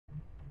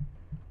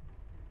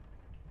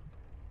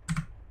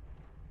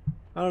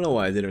I don't know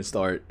why I didn't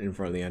start in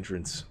front of the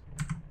entrance.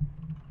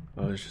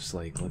 I was just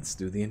like, let's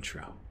do the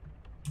intro.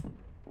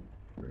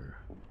 For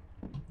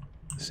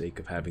the sake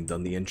of having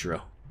done the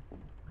intro.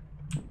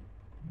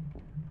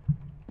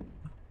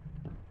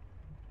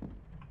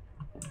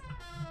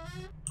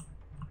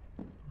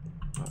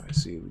 Alright,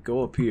 see, we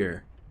go up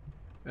here.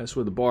 That's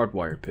where the barbed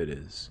wire pit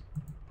is.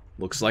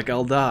 Looks like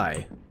I'll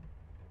die.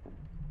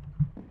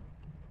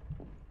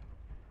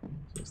 So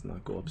let's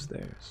not go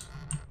upstairs.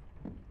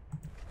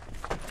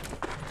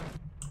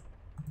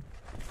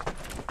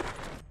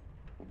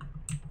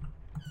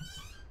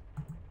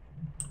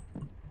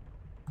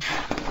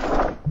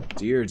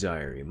 Dear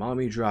Diary,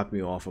 Mommy dropped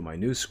me off at my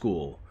new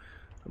school.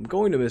 I'm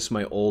going to miss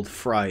my old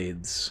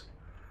friends.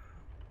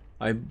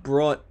 I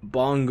brought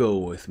Bongo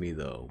with me,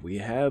 though. We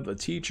have a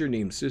teacher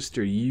named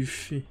Sister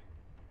Euphemia.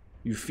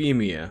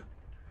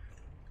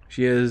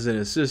 She has an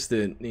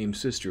assistant named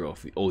Sister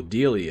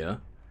Odelia.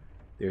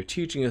 They're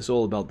teaching us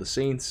all about the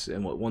saints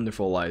and what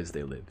wonderful lives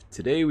they lived.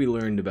 Today we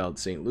learned about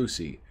St.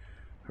 Lucy.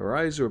 Her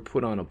eyes were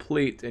put on a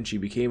plate and she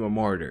became a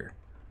martyr.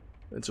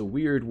 That's a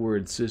weird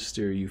word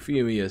Sister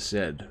Euphemia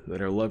said, that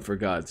her love for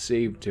God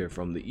saved her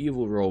from the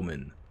evil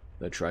Roman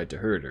that tried to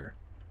hurt her.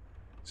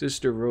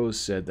 Sister Rose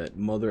said that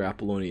Mother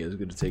Apollonia is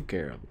going to take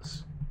care of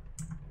us.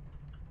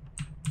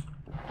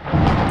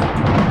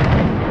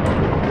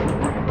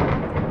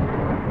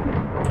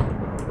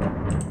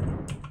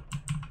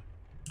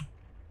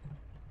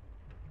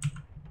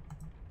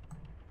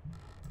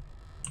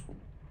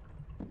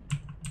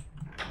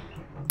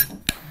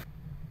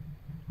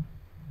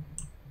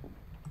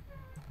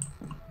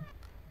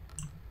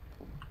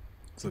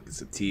 Look,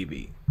 it's a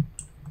TV.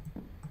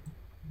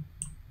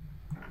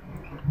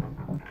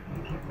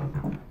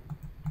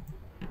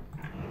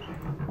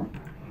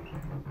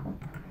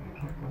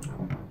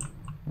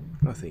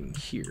 Nothing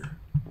here.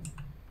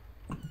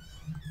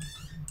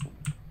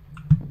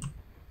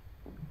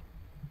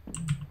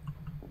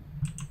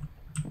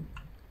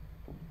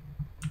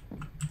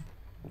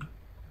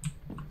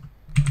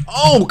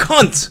 Oh,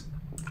 cunt!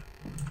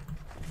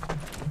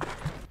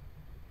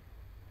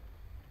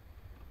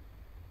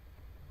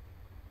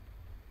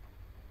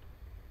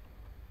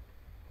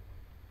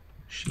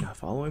 Is she not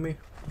following me?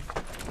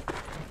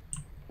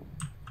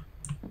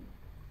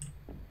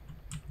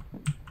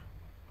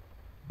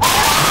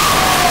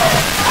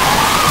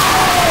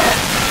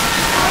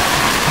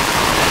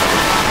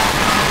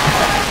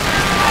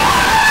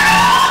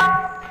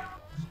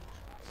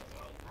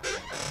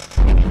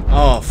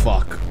 Oh,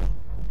 fuck.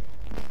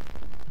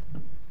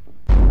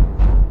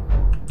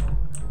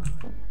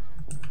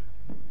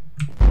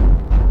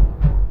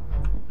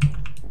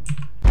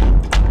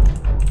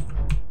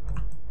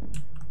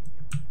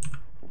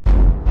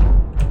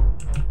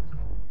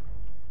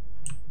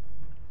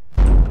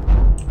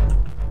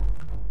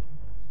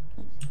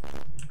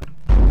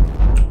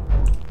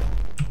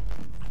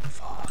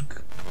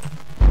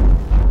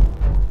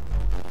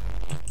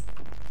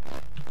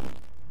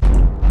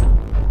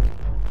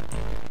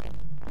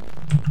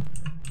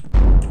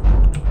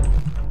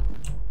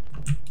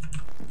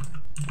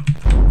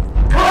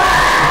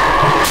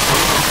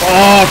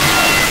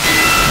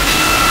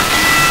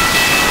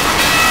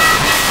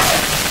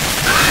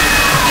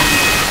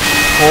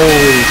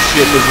 Holy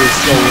shit, this is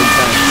so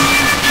intense.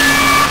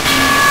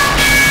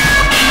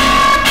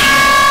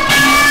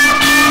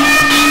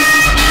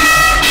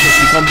 If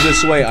she comes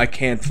this way, I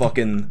can't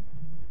fucking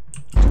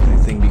do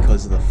anything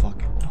because of the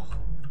fucking... Oh.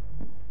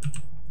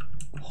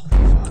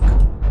 Holy fuck.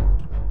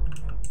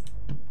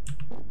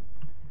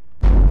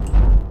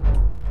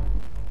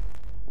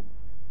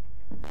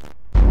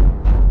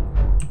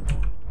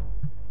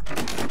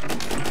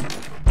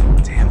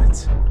 Damn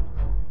it.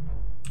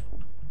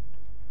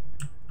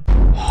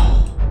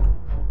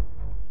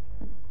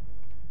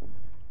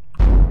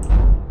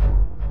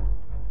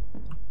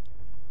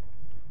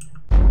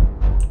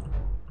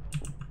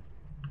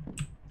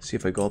 See,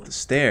 if I go up the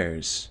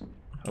stairs,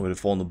 I would have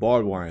fallen the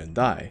barbed wire and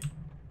die.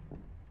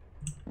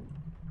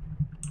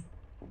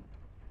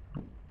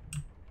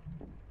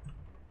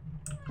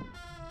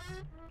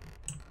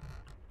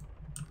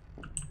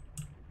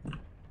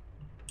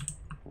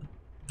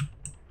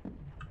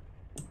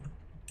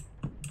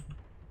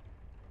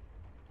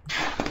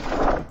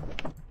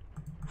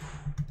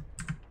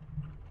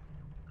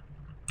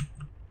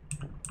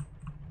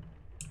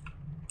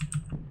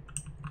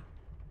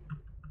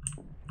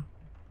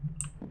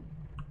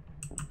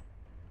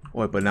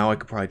 Wait, but now I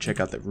could probably check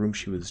out that room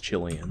she was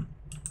chilling in.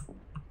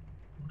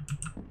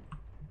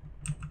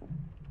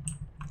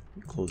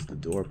 Close the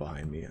door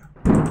behind me.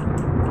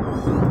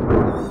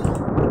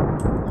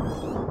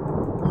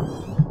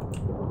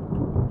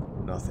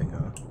 Nothing,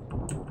 huh?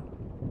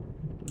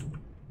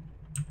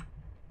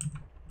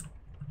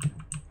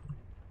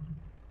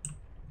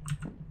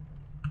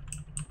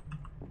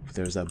 But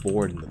there's that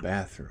board in the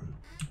bathroom.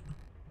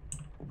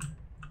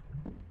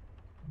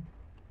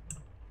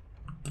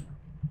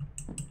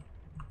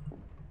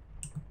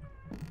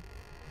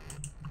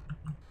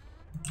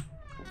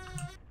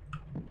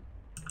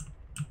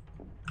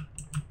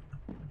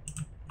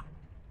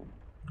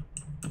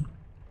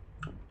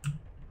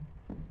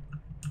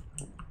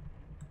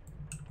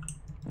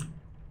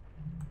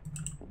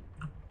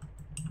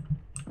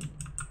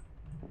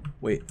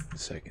 Wait a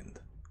second.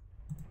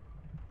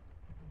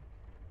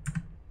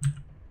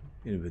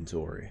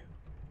 Inventory.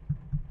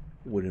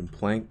 Wooden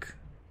plank.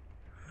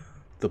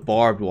 The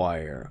barbed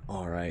wire.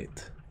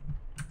 Alright.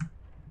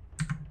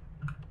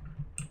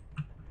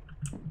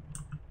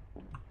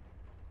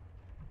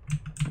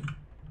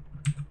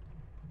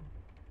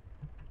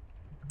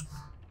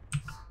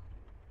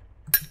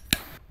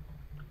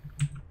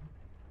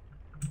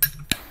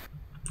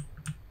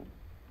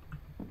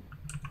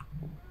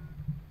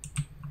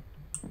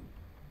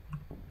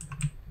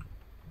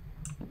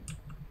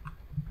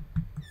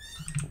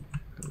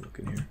 Look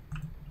in here.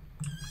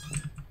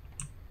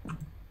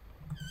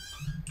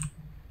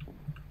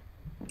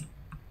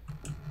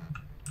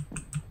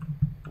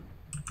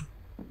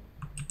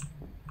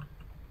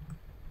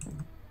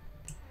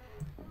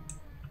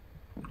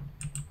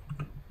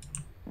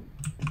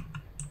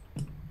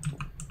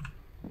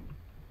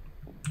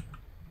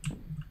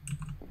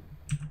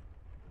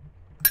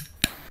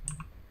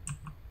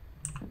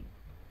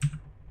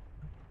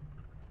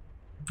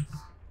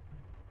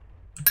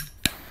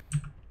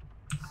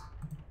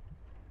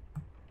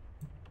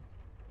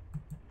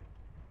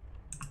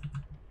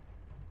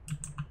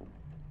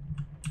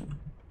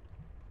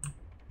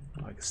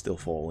 I could still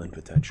fall in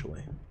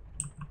potentially.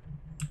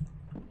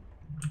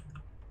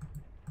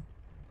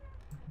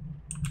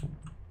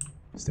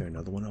 Is there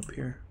another one up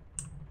here?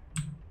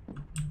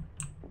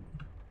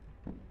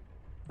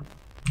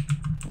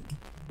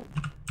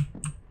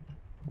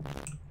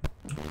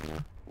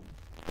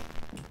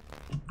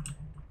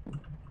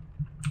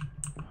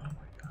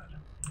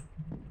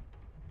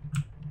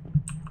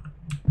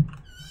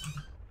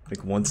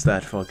 Like once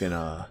that fucking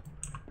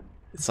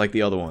it's like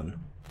the other one.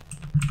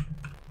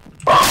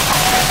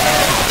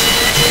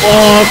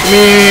 Fuck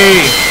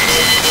me!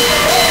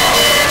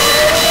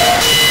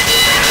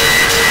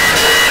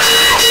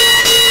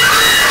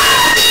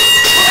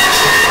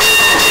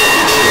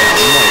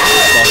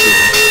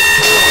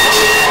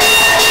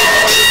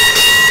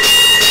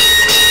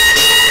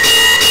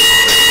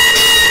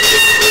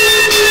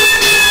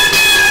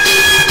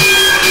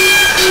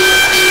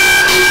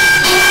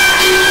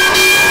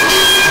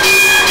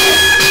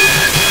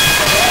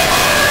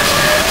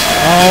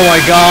 Oh my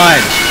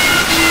god!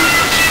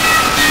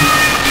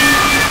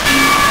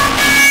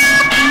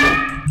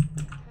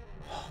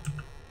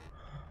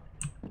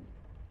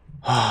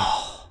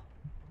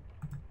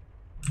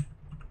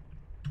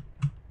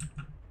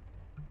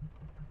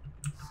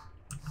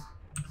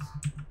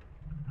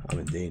 I'm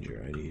in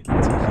danger. I need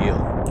to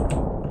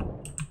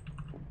heal.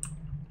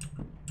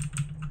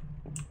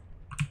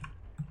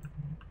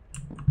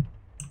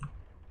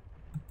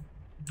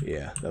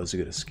 Yeah, that was a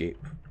good escape.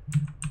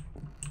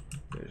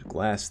 There's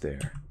glass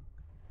there.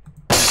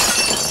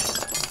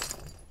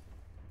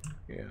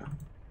 Yeah.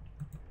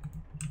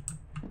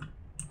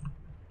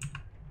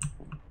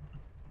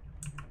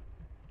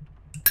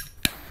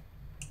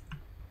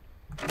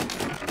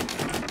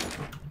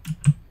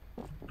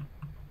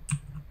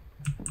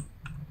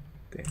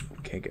 Damn,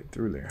 can't get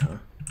through there, huh?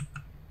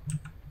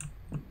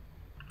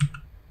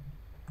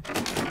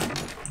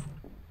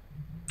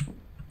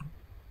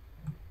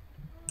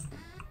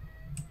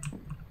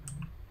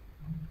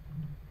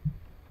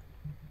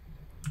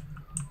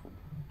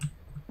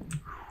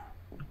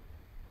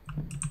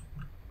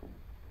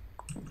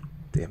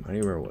 Damn, I don't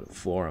even remember what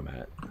floor I'm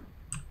at.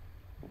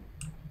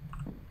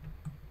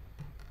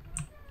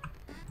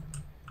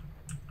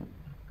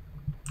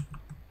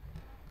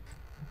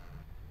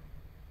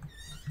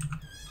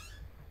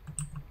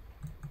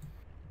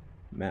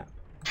 Map.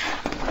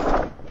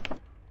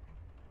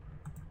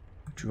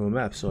 Drew a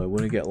map so I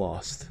wouldn't get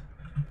lost.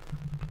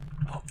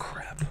 Oh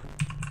crap.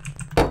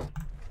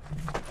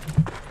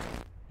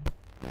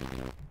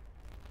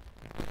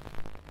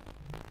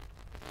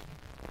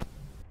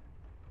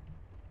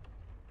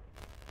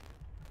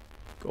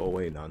 Go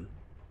away, Nun.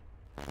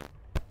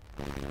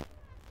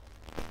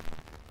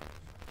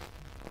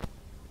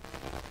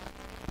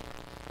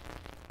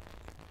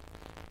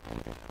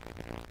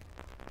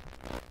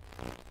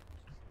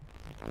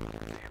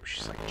 Damn,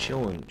 she's like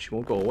chilling. She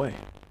won't go away.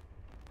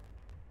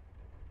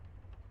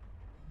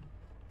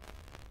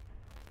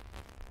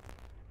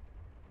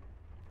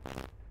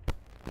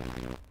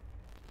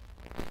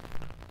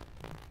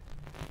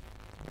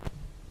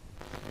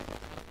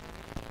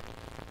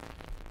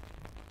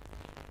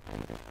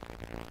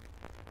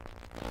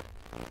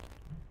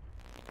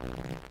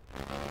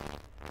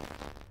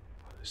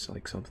 There's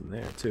like something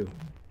there too.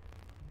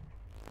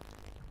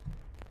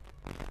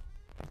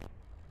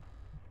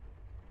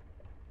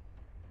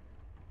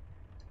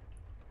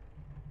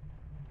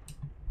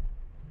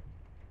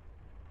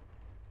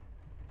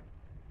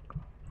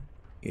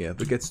 Yeah,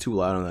 if it gets too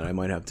loud on that, I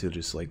might have to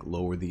just like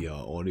lower the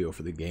audio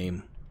for the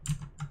game.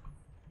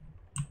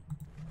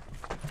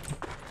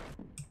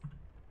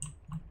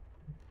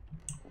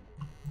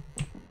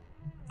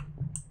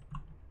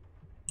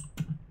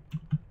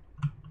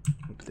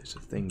 But there's a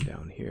thing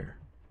down here.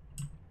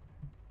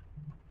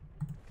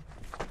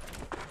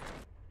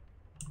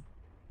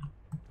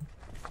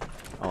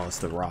 Oh, it's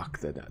the rock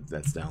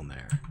that's down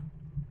there.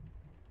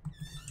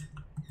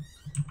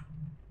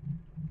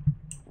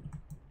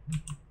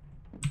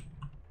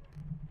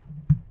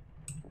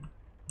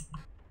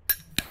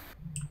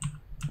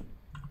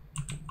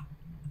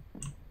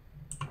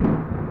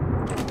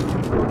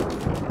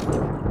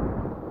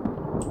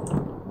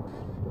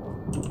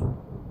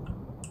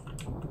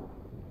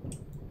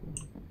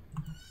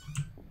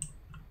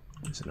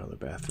 There's another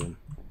bathroom.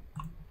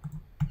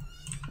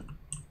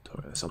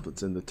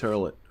 Something's in the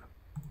toilet.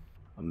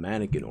 A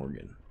mannequin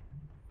organ.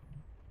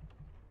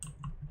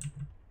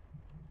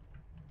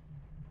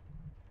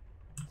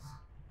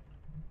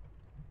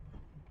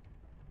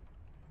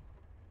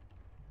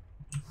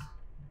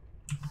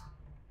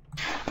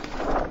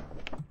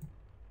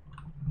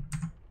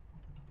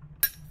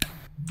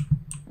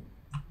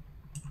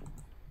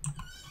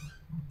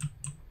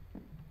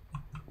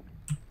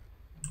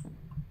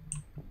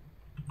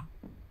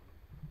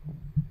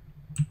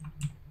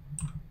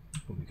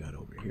 What we got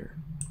over here?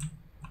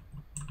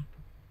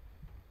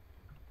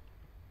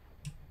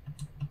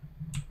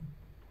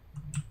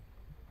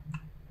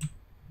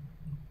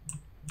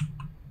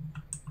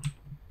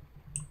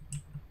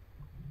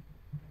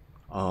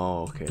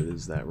 Oh, okay, this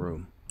is that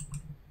room.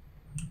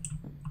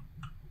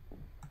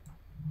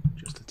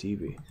 Just a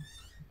TV.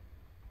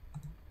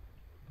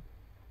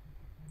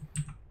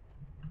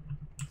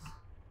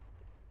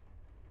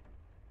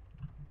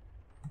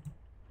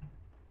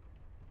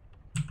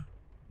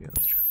 Yeah,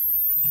 let's try.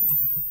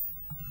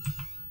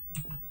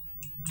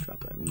 Drop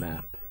that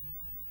map.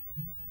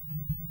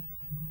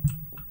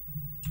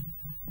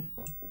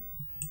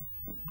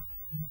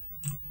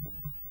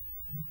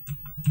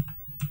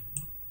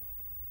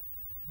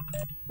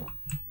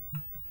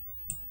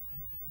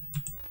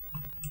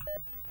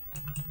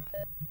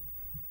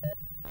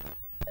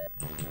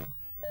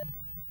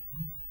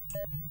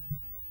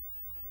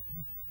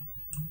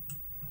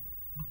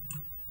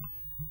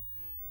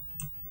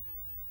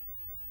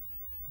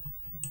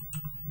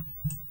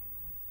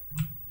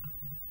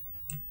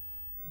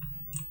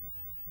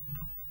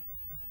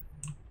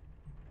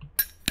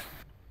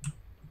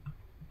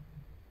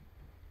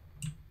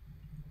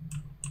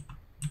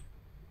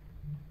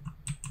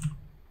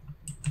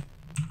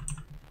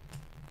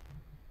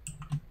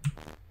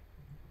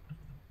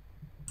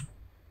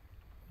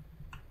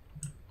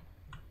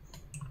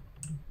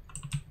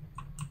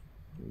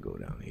 Go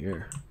down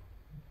here.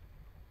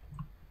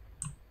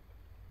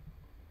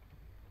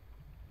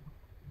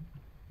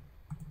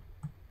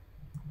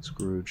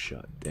 Screwed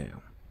shut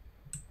down.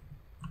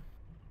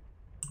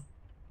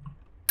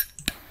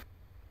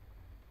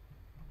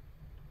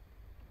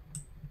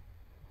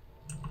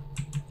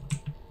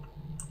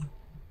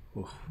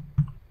 Oof.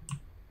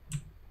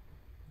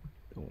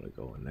 Don't want to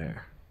go in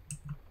there.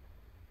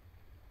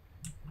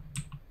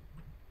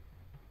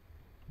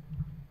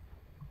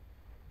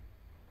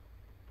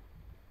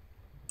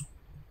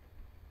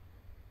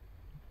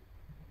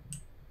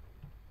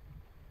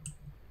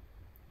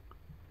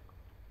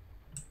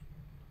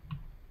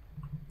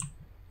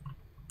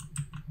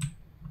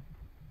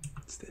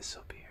 What's this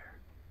up here?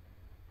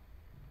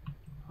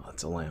 Oh,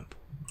 it's a lamp.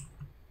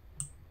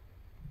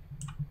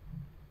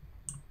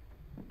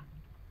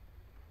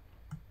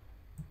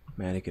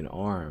 Mannequin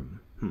arm.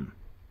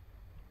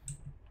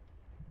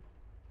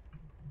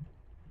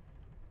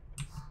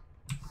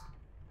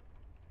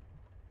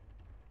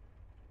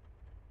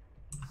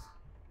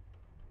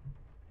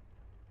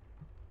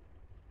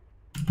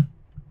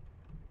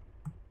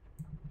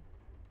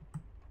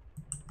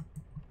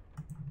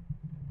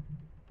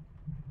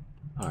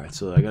 Alright,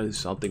 so I gotta do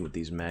something with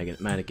these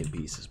mannequin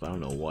pieces, but I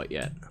don't know what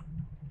yet.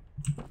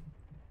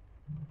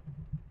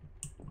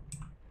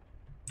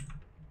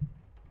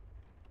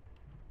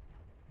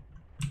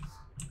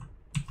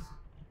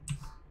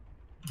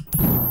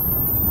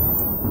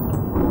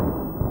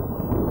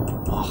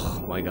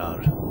 Oh my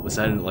god. Was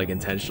that like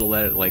intentional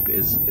that it like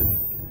is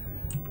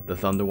the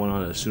thunder went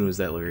on as soon as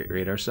that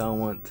radar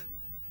sound went?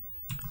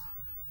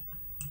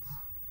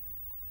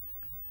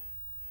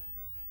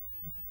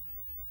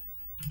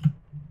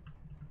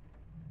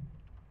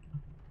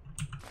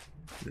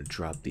 I'm gonna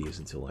drop these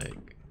until I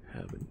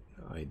have an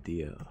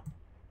idea.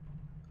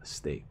 A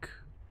stake.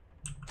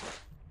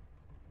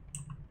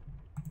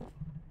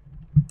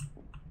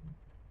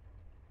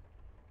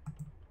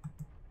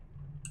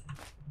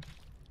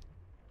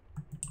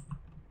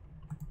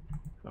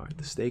 Alright,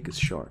 the stake is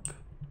sharp.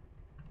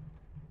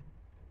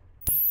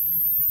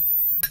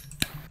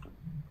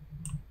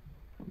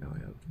 Now I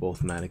have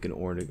both mannequin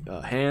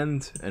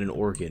hand and an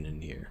organ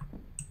in here.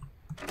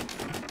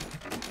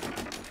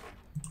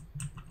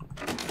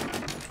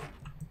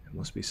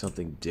 Must be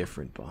something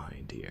different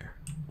behind here.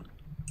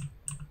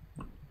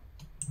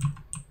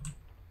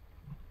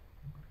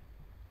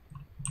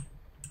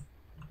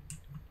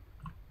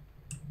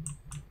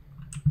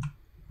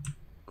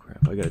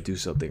 Crap, I gotta do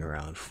something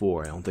around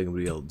 4. I don't think I'm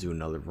gonna be able to do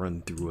another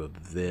run through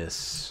of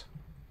this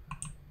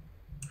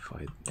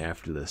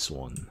after this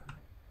one.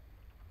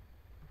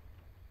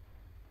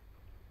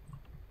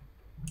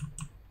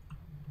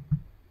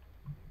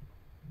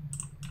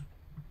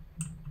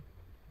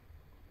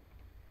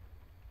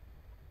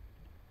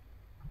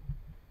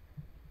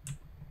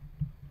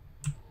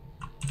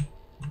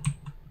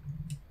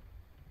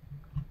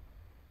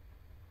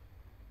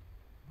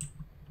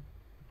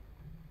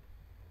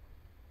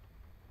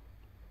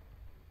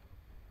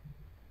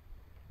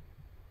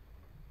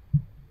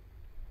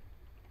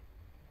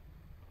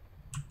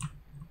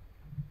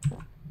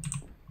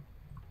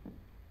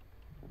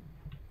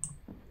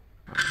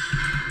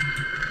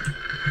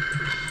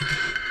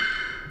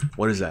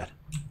 What is that?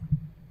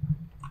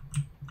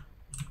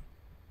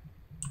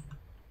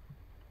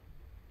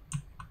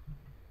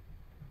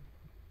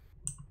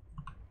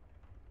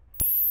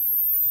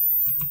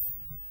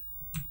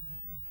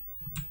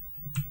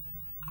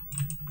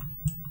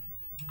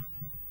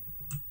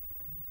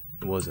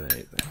 It wasn't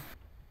anything.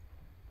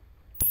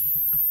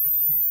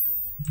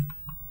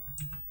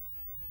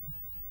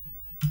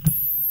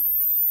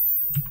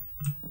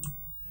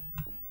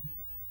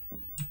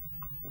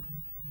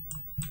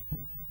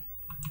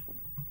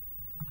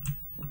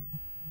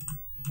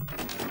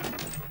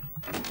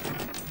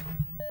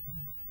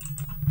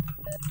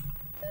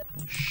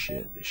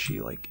 Shit, is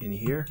she like in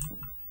here?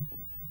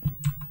 There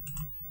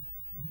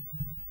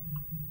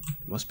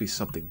must be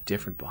something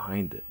different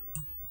behind it.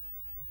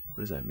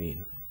 What does that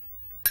mean?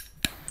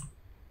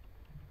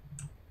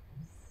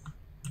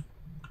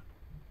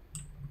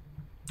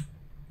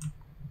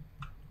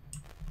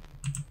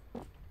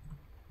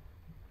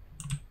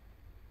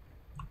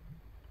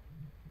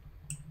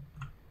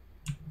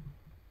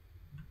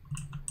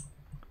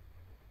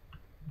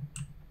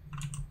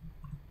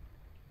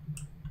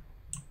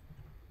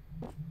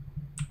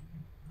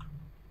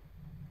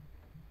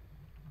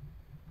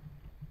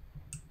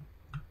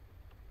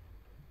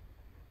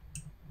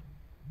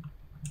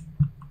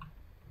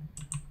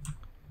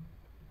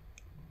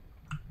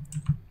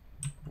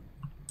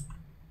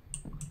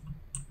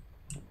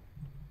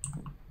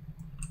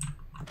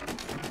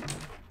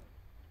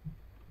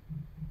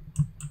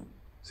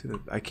 See,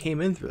 I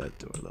came in through that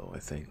door, though, I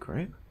think,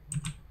 right?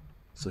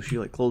 So she,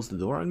 like, closed the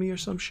door on me or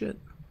some shit?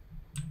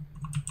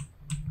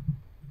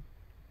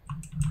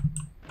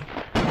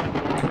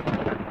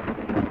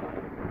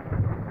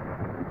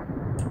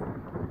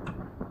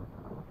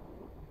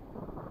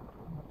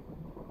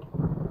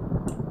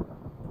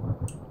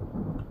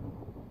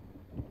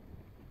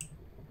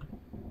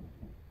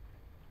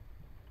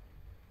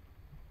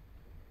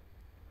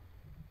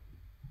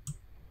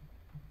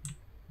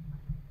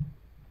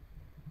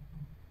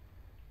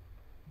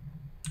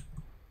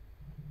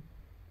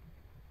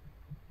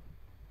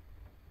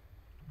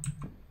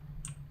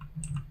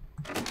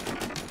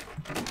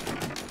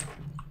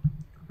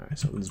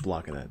 Something's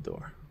blocking that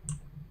door.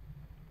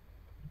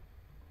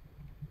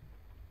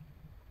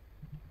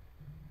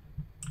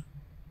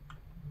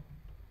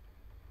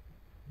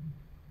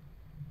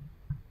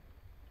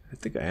 I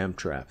think I am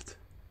trapped.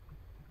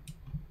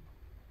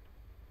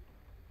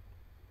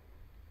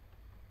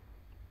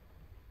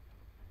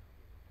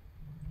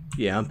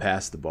 Yeah, I'm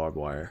past the barbed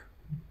wire.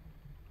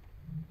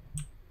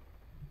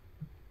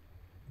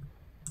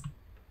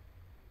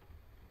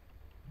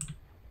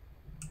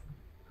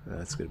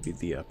 That's gonna be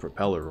the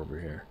propeller over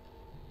here.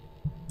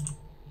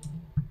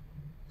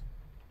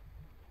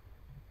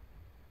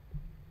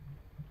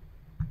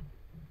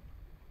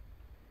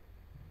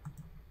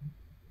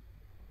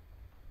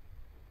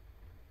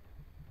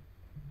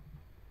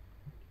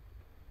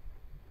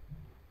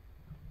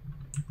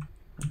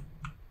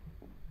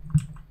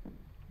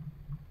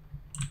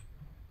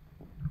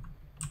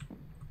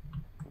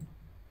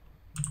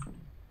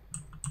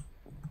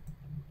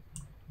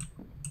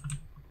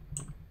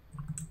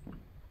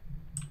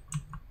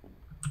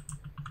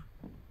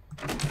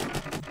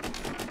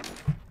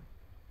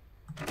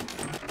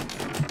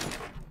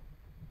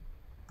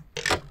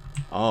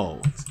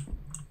 Oh.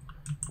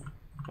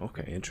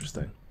 Okay,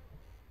 interesting.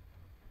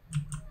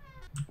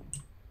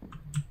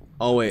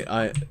 Oh wait,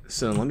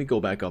 so let me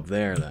go back up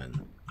there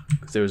then.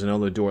 Because there was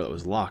another door that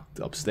was locked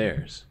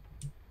upstairs.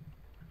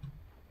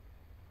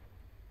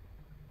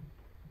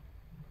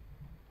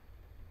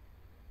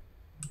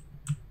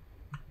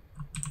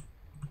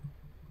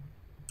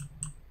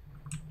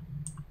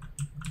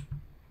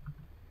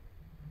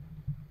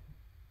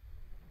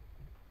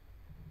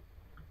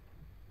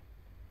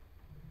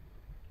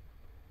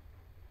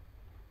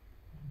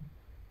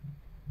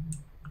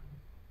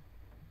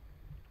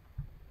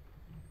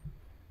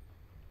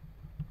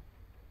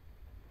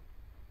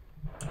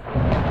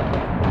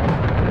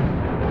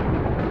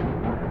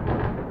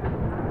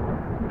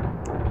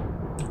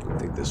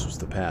 This was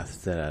the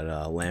path to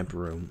that lamp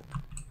room.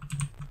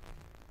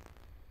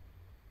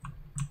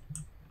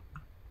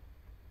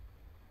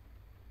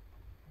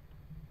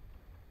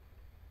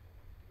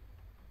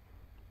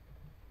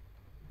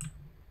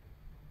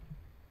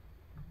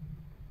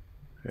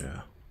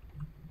 Yeah.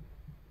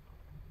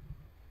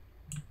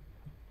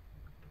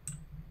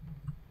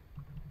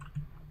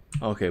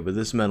 Okay, but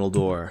this metal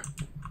door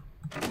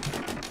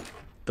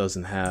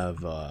doesn't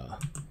have a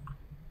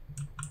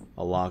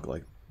lock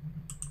like.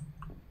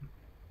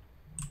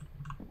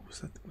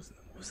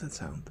 What was that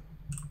sound?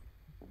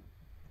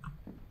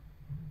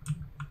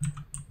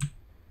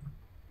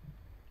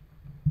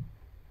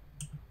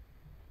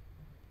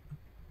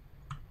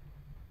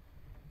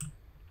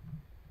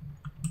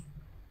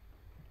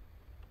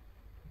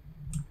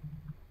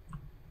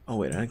 Oh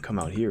wait, I didn't come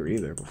out here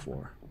either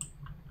before.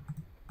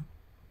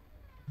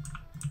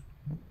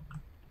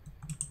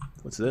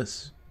 What's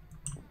this?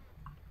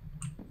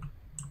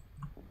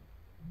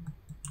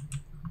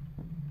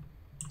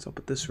 What's up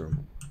with this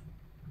room?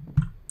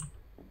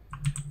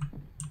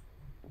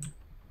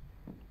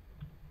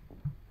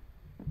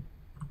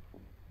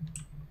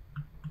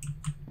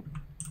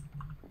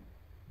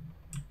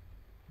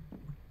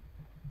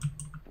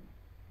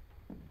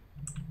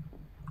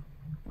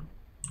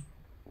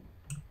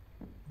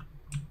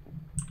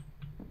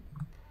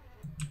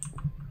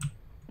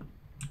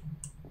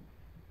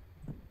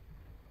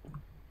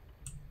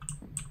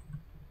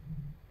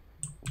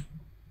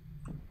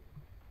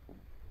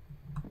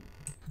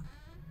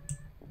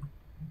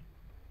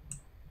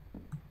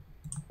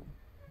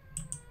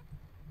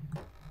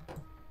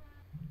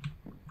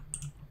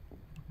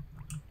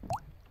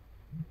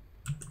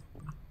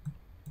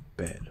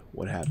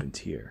 happened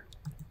here.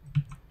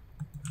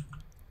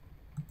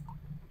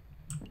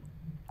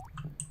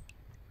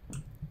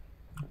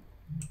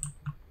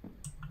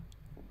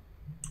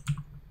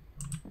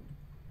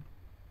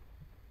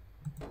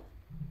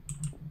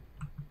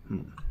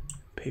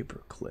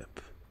 Paper clip.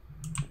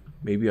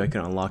 Maybe I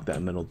can unlock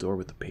that metal door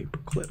with the paper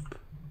clip.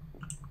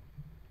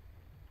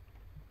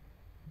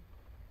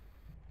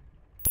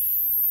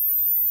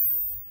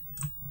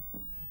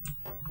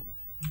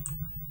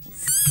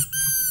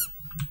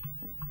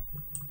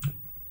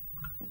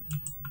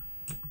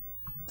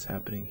 What's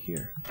happening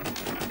here?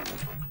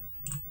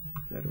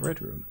 Is that a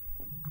red room?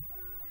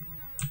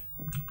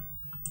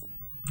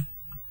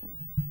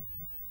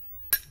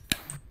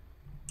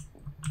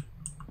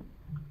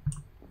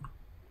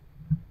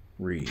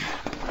 Read.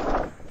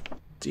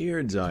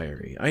 Dear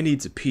Diary, I need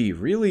to pee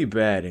really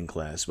bad in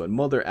class, but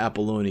Mother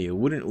Apollonia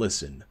wouldn't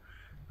listen.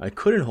 I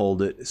couldn't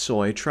hold it,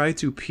 so I tried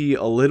to pee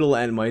a little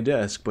at my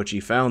desk, but she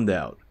found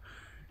out.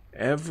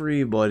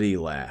 Everybody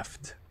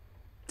laughed.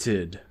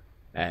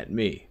 At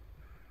me.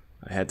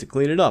 I had to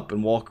clean it up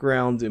and walk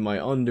around in my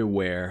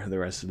underwear the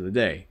rest of the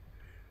day.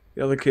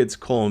 The other kids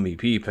call me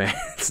pee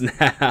pants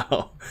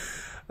now.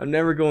 I'm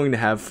never going to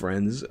have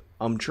friends.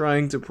 I'm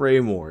trying to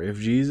pray more if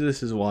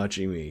Jesus is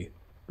watching me.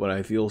 But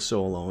I feel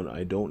so alone,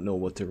 I don't know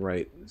what to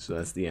write, so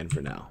that's the end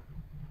for now.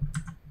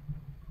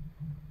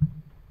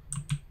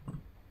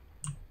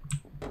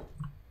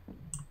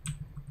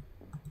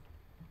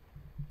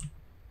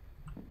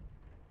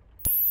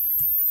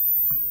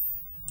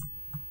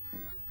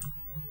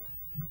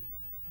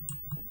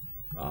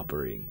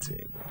 Operating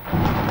table.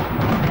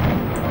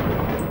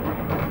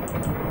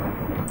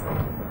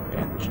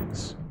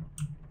 Bandages.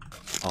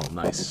 Oh,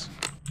 nice.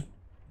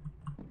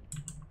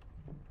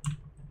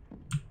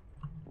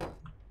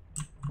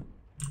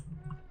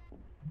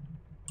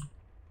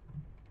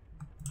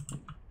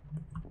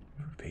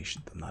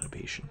 I'm not a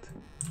patient.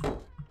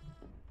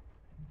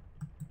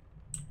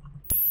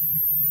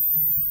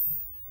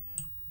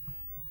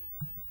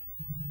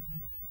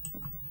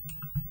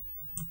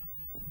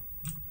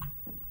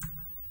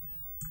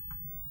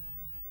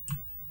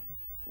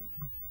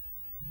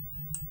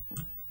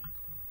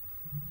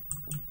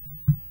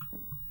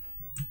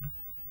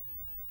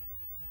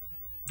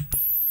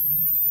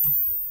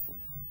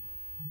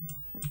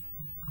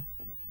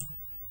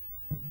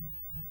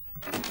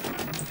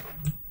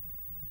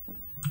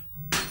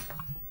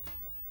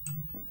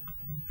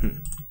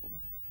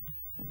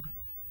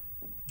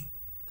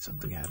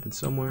 Something happened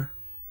somewhere.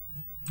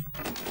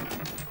 We're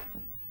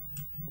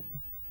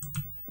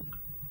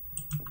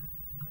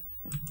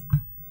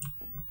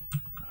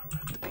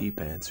at the pee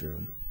pants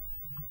room.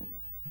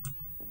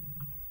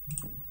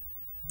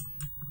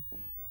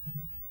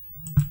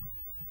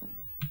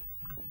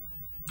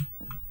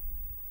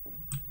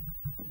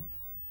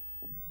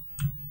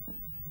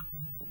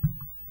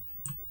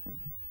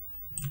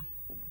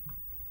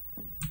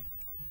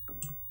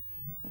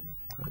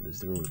 Alright, there's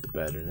the room with the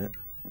bed in it.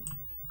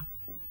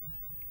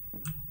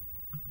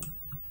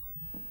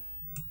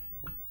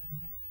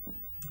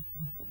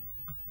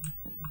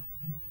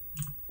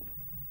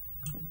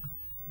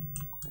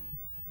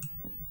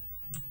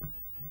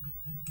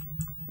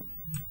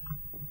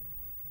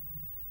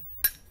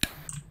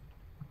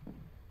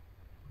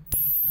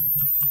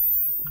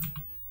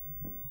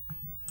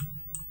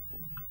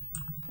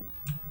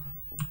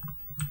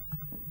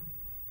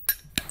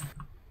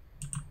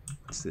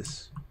 What's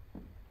this?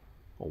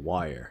 A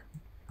wire.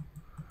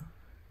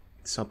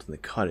 It's something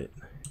to cut it,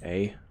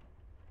 eh?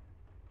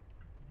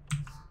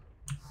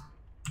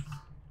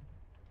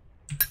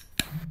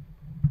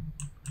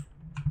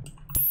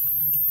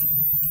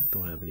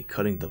 Don't have any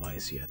cutting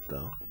device yet,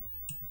 though.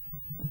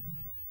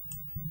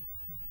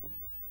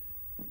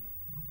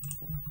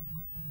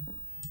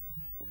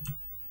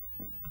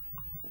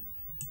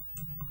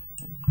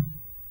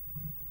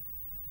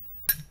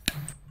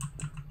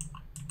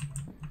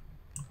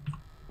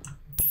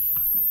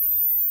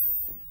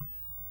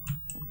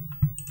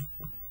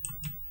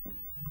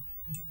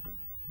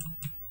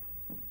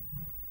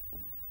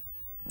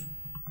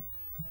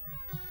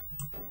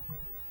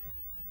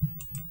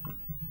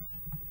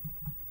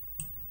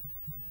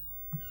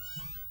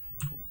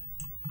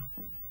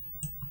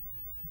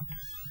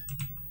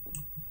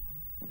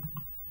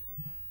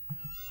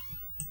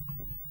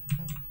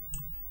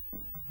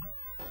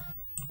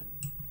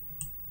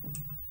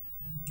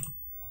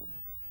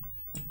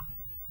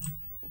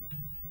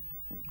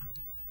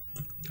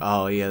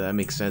 Oh yeah, that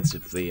makes sense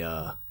if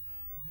the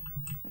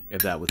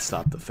if that would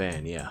stop the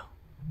fan, yeah.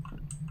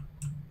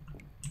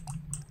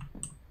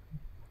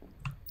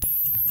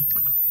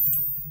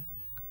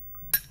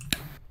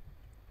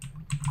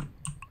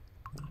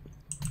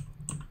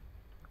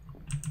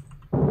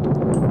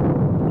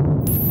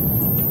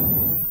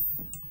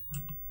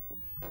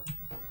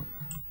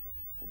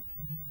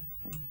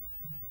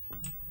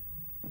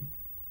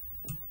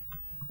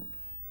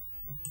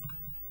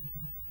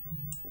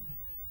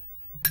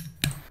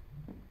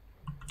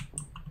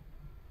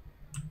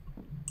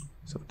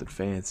 Something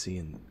fancy,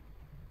 and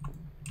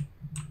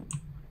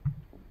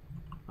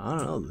I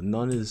don't know, the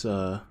nun is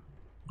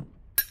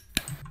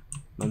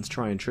Nun's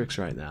trying tricks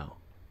right now.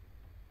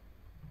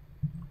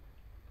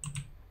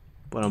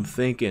 But I'm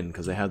thinking,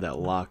 because I have that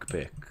lock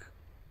pick.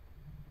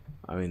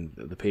 I mean,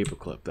 the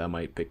paperclip, that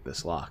might pick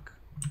this lock.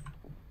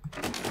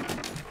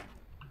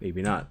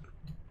 Maybe not.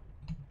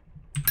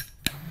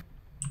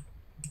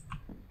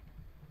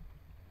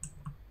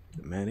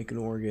 The mannequin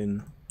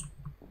organ.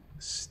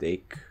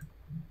 Steak.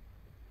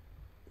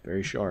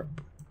 Very sharp.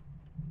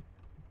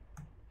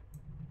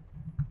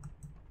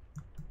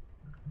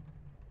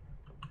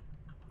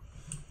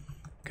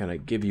 Can I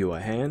give you a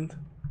hand?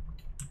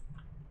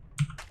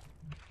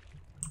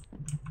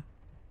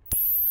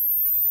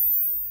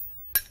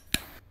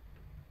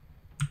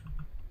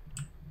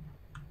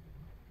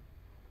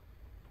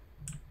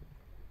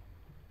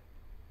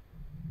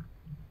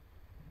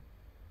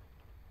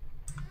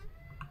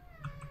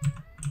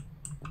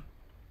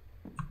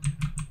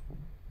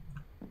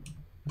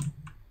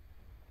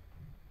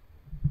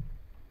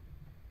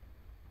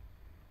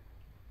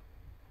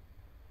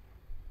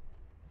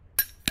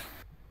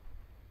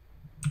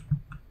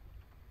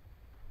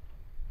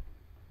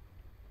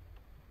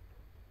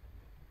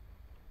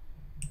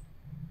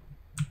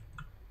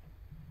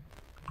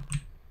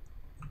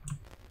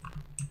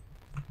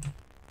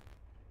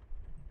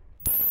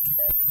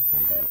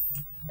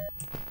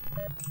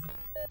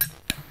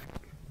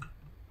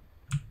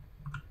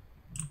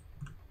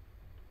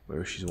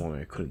 Where she's one,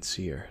 I couldn't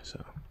see her,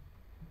 so.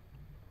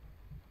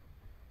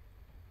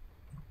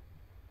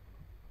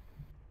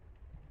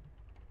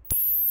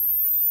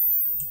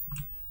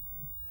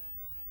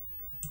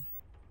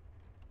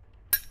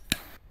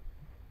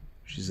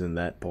 She's in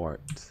that part.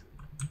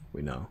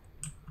 We know.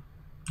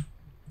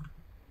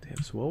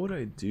 Damn, so what would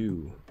I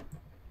do?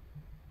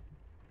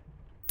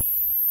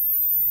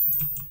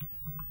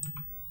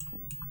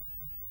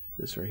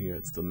 This right here,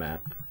 it's the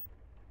map.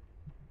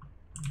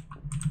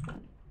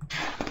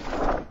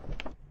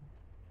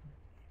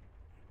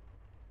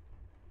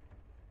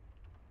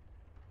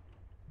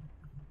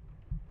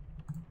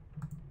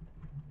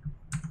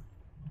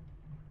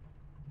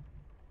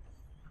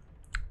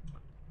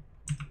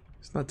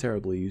 It's not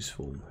terribly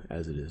useful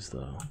as it is,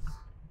 though.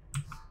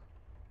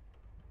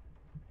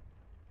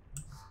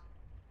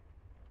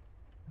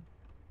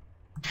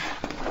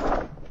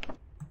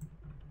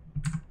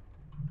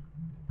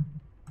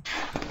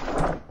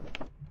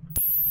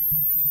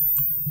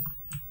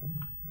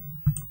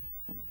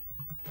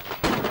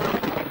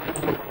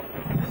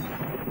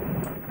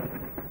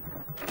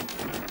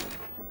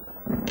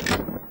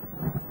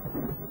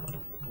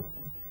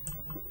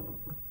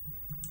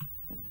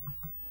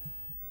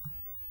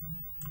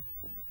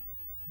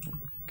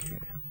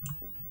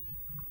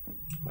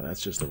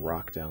 That's just a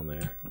rock down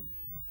there.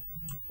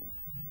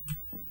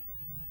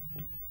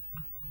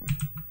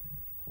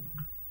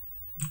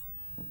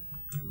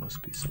 There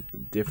must be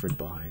something different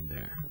behind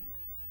there.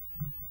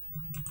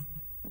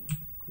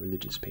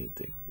 Religious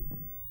painting.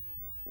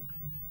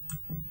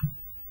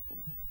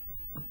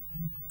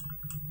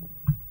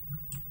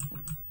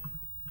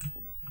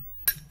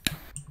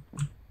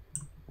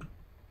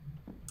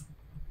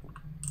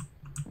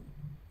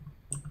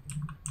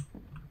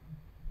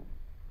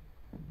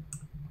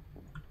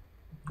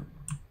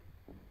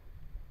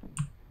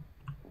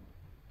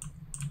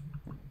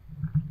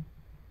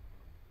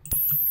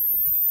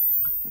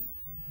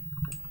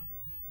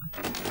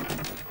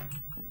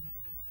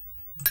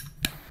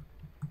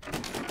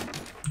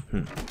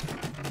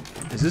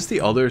 Is this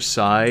the other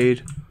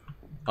side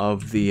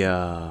of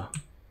the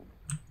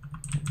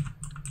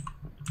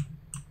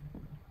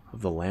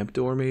lamp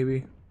door,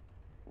 maybe?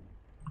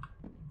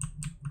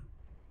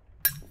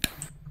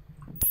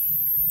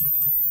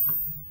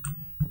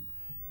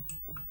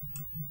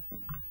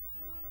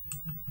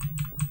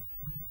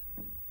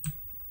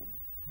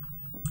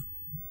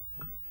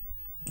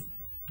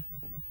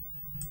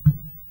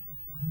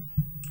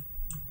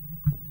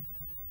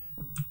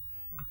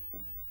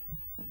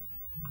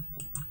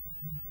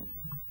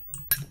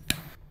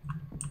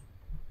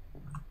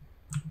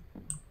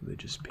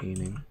 Religious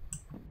painting.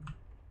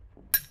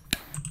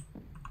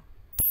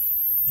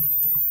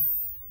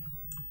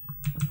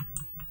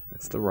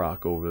 That's the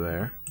rock over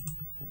there.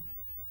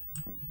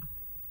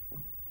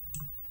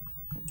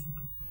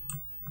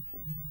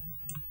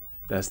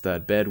 That's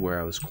that bed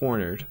where I was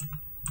cornered.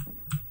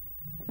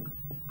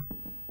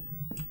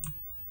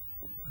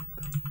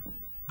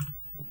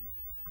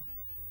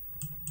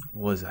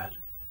 What was that?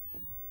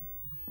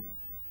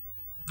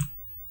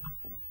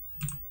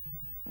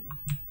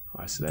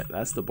 Oh, so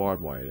that's the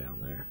barbed wire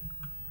down there.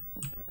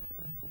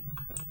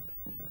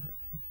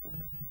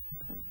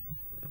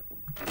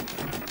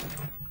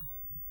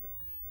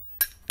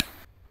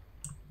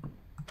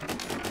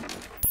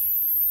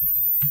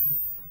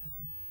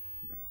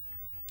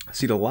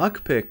 See, the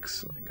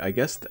lockpicks, I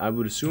guess I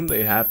would assume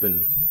they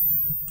happen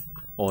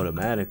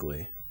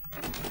automatically.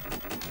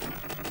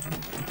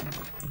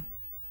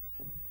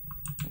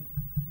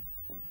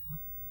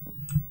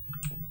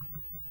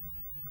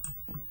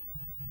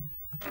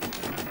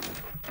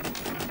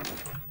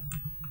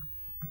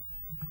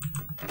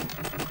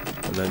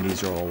 And then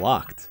these are all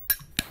locked.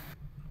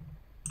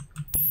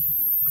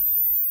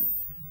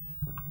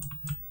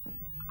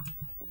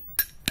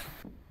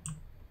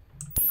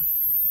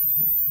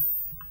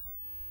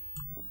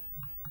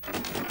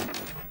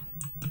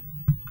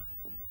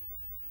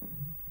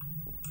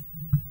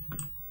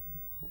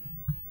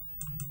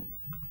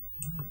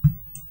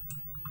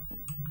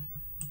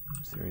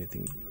 Is there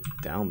anything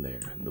down there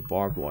in the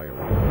barbed wire?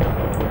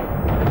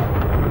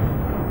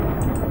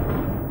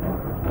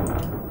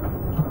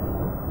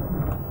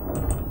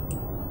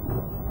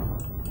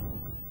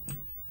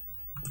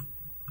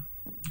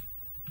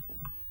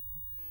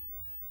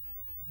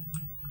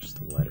 Just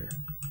a letter.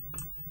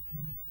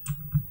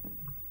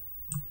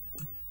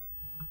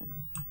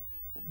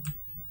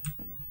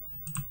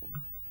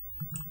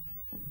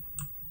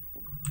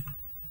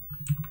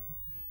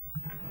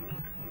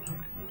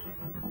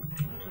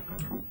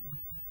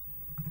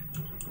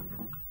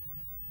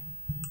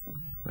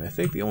 I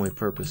think the only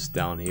purpose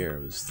down here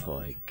was to,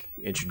 like,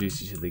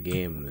 introduce you to the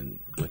game and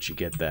let you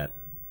get that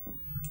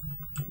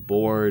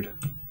board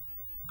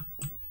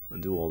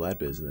and do all that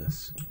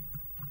business.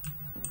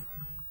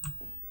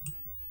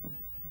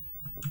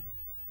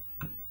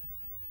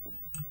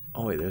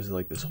 Oh wait, there's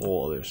like this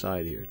whole other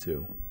side here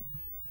too.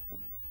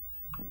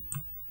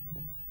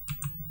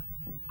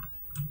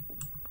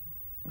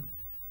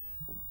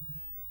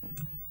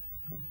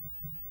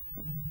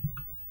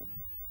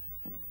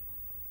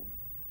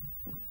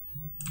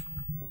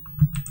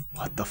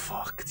 What the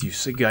fuck? Do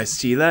you guys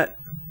see that?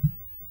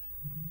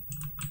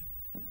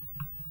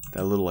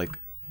 That little, like...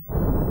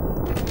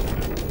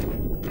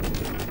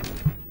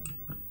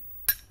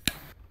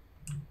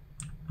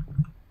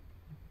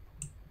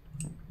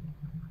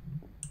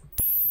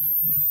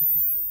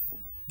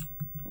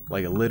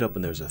 Like it lit up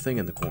and there's a thing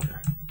in the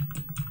corner.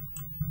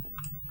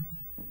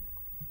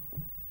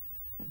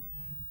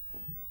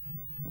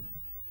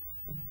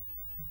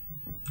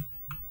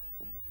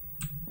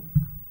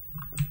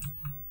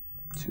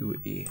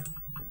 E.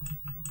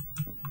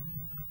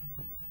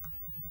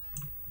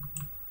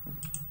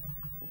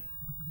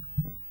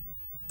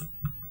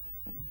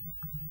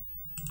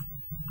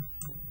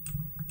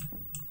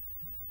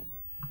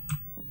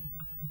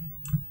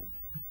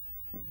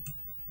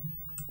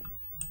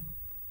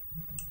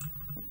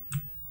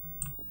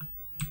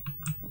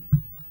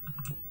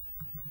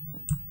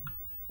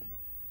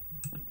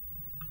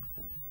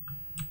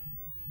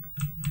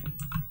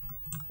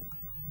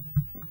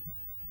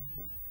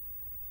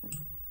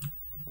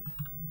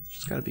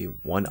 Gotta be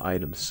one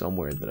item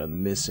somewhere that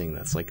I'm missing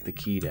that's like the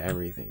key to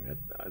everything.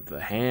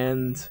 The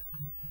hand.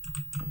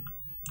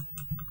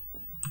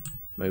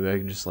 Maybe I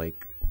can just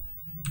like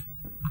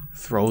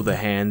throw the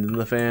hand in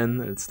the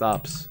fan and it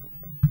stops.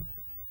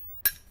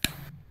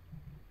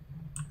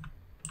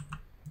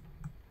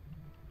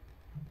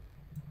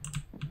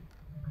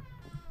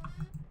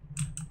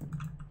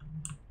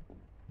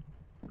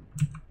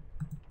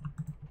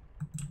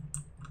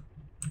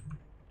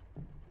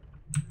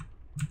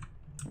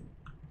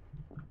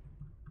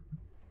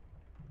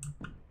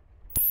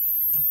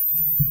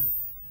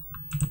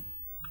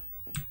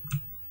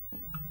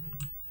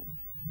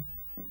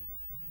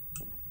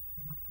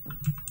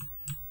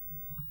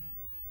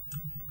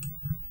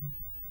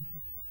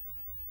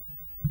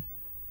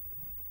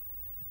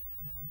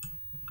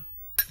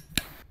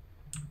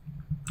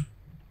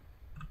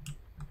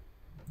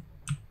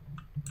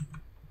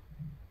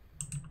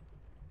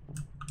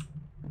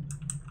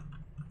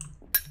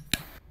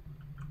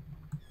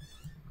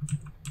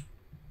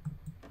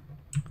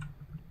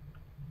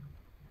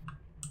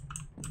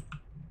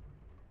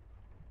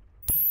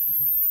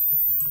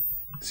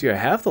 See, I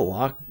have the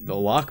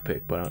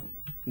lockpick, but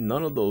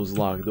none of those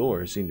locked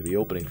doors seem to be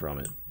opening from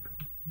it.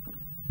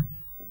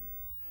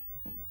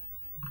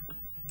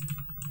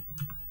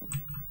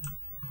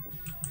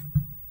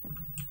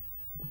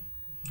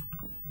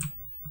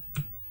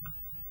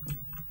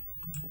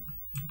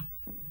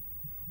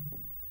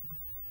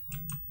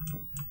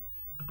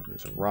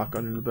 There's a rock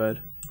under the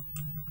bed.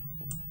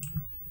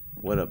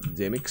 What up,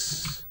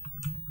 Dimmicks?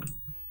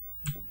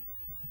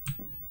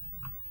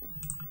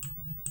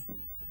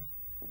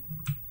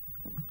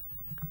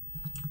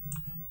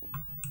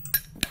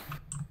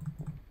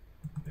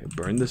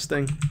 Burn this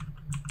thing.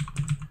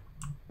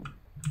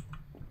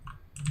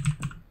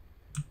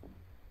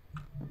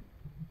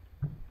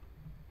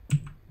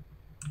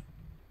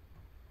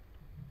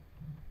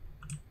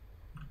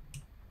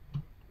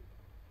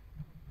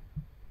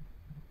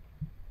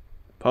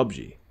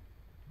 PUBG.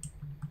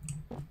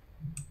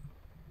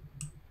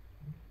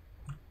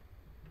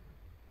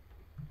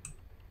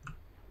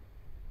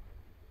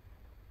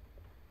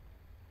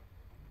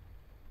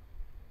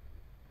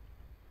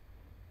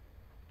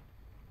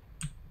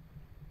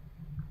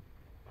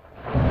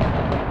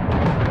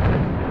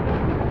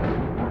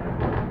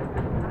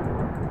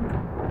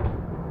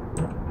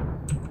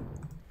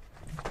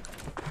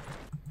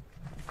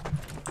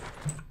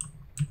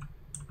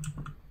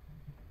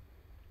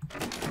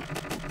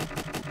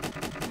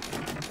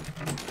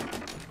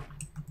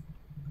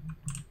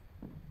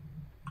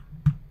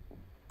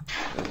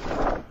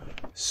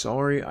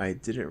 Sorry, I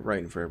didn't write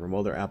in forever.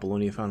 Mother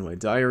Apollonia found my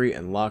diary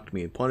and locked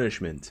me in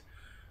punishment.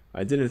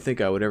 I didn't think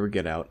I would ever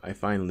get out. I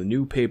find a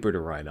new paper to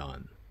write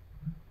on.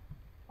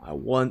 I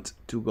want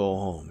to go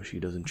home. She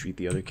doesn't treat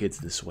the other kids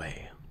this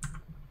way.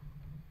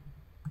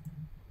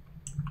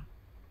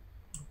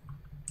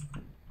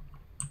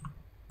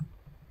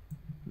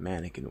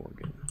 Mannequin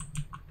organ.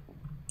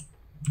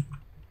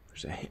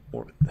 There's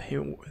the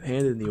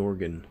hand and the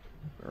organ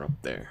are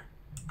up there.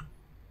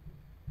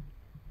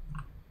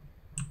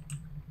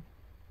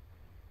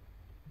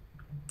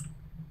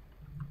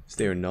 Is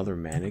there another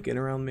mannequin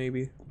around,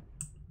 maybe?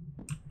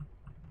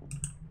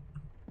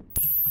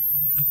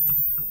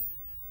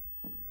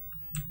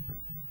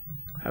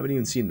 Haven't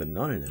even seen the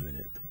nun in a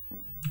minute.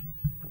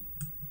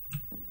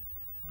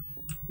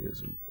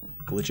 There's a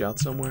glitch out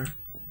somewhere.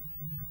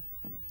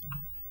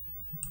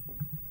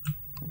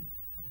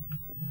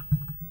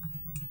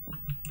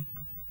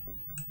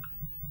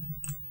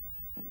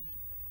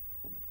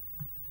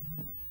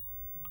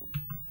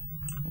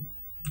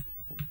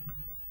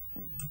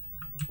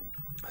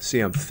 See,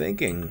 I'm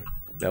thinking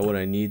that what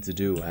I need to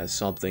do has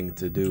something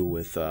to do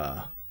with,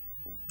 oh,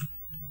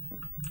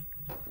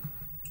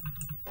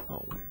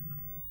 wait.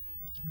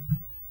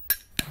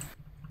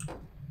 I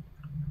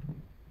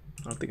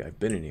don't think I've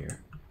been in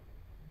here.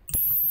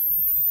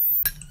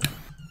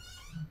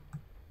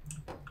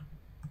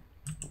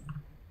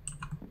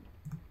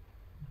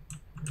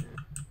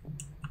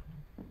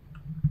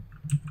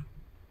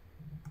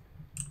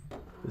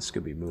 This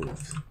could be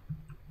moved.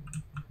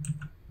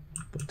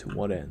 But to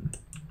what end?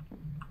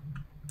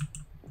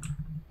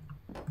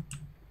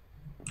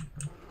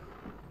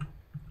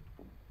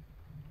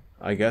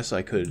 I guess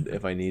I could,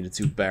 if I needed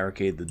to,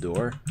 barricade the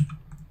door.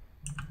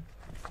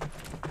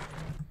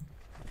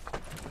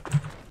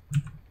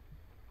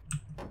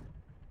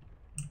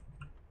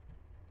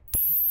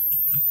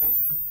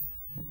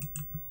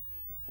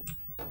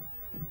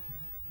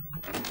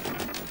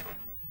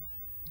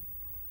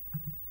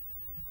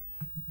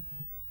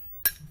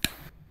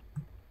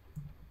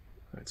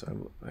 Alright,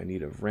 so I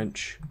need a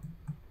wrench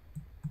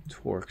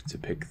torque to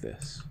pick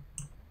this.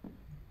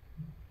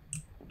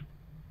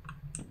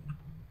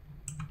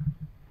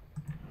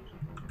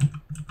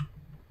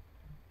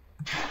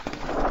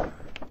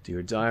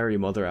 Dear Diary,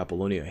 Mother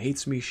Apollonia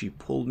hates me. She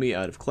pulled me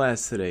out of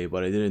class today,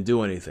 but I didn't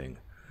do anything.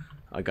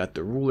 I got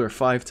the ruler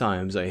 5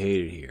 times. I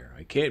hate it here.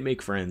 I can't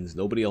make friends.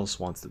 Nobody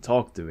else wants to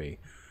talk to me.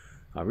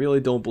 I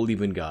really don't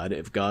believe in God.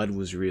 If God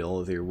was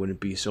real, there wouldn't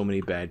be so many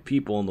bad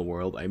people in the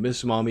world. I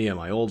miss Mommy and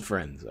my old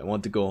friends. I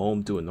want to go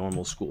home to a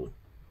normal school.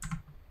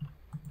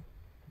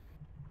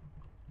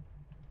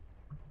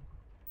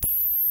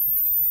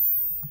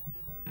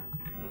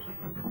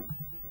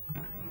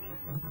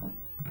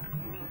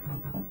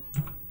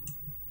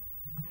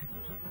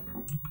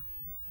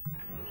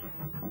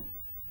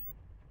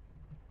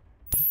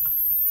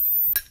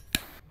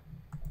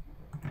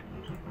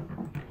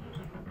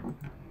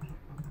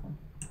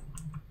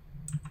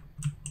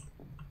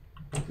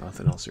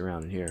 Nothing else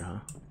around in here, huh?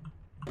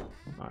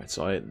 Alright,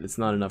 so it's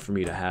not enough for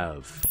me to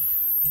have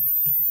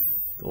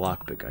the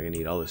lockpick. I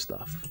need other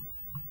stuff.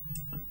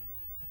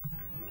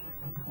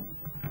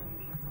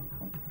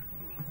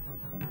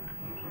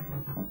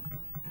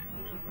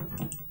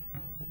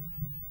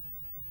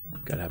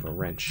 Gotta have a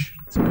wrench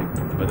to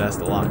pick, but that's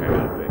the lock I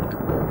gotta pick.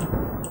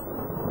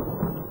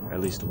 At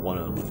least one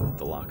of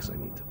the locks I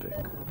need to pick.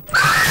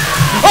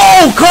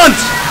 Oh,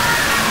 cunt!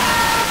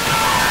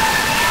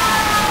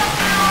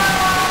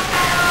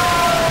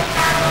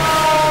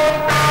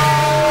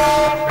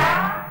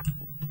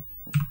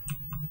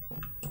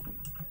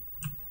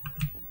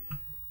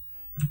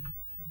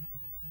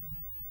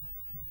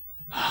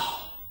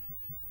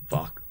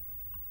 Fuck.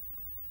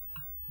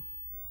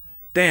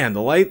 Damn,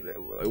 the light.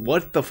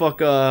 What the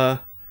fuck,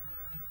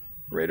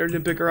 Radar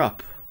didn't pick her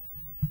up.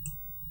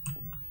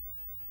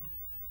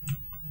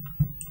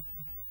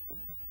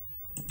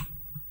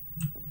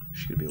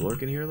 She could be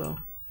lurking here, though.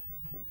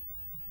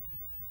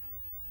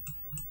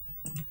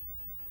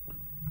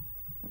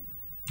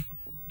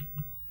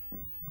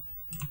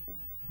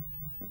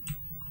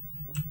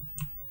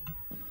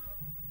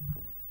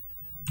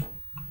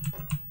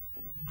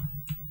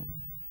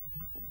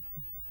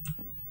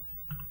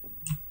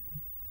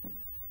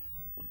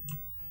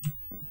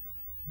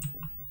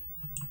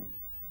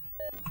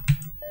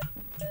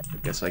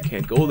 Guess I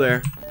can't go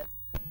there.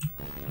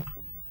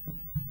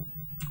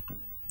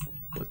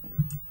 But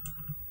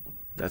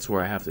that's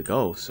where I have to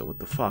go, so what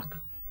the fuck?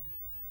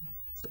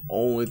 It's the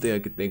only thing I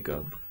could think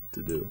of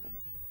to do.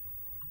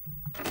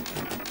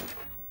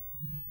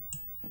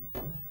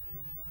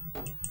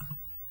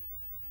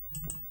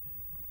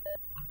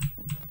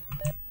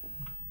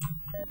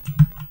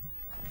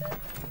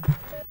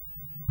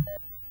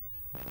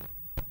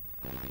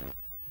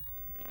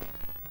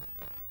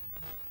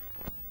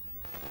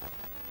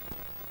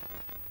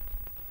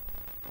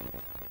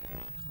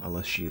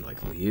 Unless she,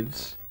 like,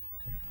 leaves.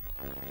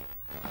 I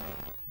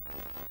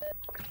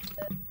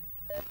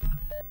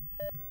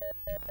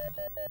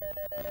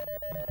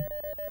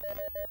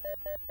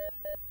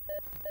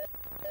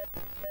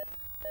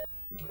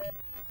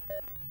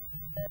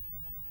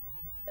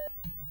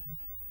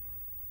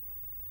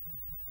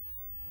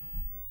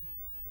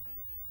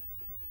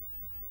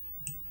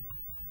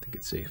think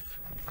it's safe.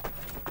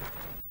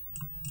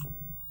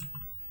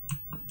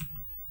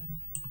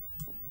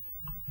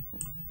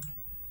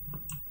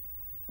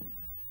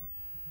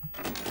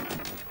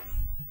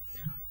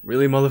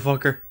 Really,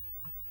 motherfucker?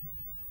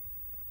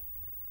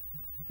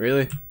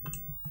 Really?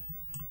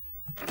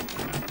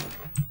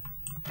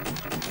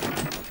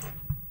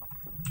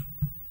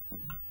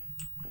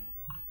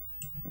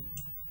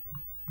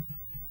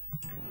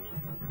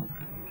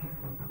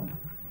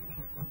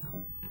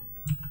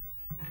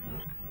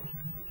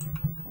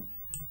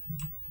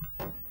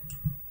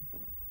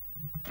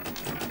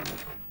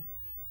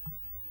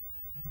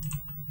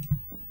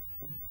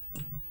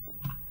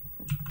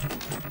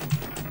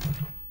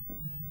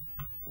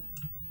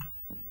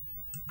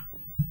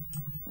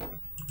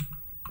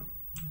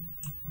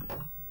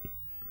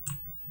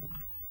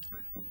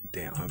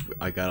 Damn,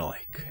 I gotta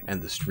like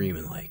end the stream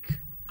in like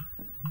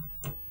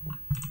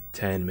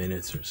 10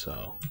 minutes or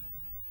so.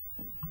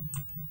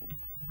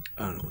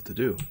 I don't know what to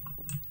do.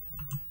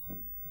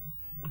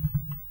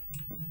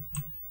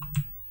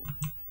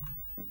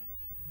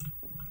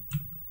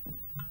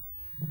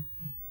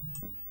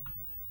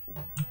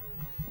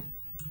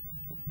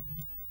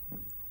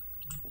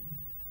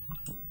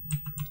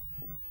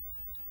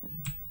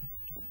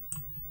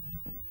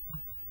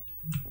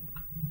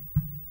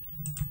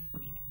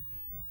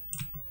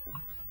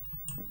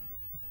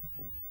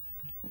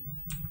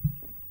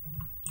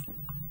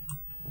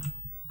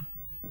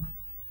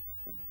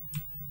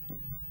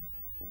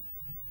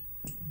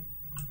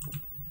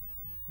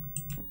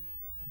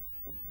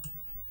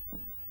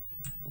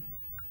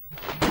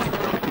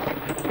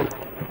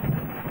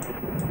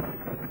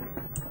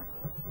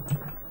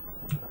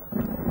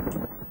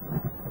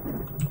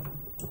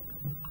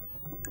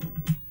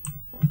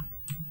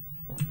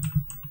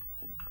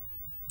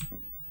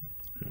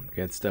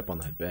 Can't step on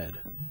that bed.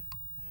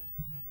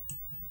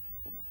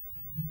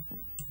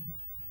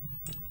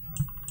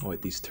 Oh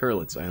wait, these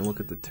turlets. I didn't look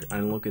at the. I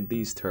didn't look at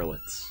these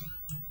turlets.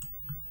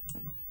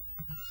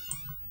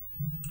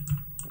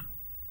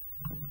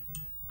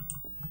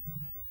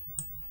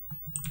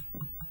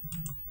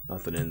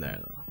 Nothing in there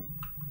though.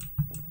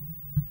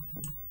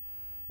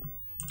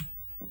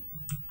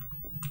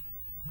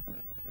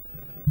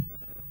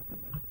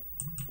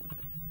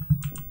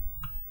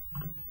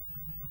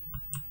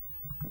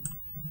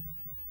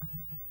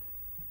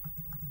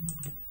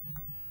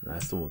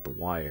 That's the one with the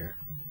wire.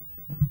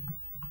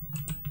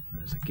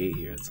 There's a gate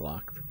here that's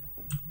locked.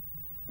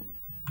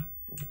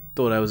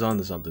 Thought I was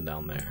onto something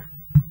down there,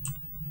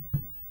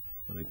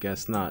 but I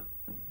guess not.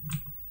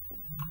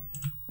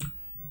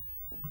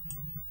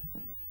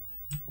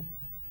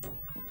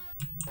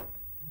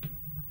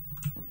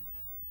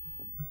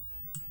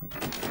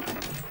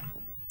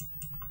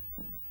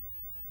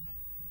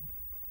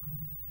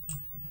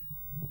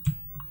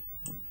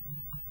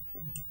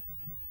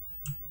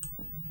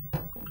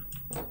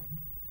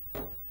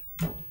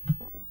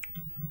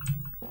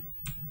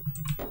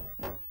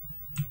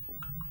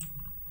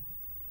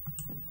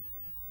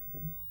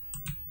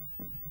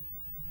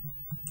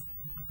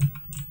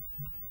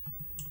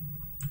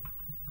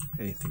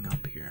 Anything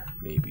up here?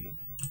 Maybe.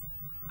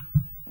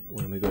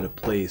 When am I going to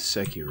play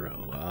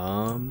Sekiro?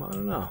 I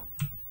don't know.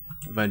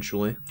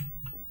 Eventually.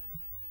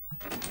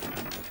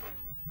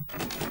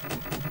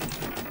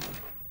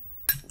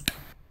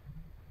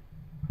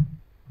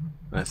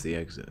 That's the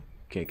exit.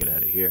 Can't get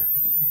out of here.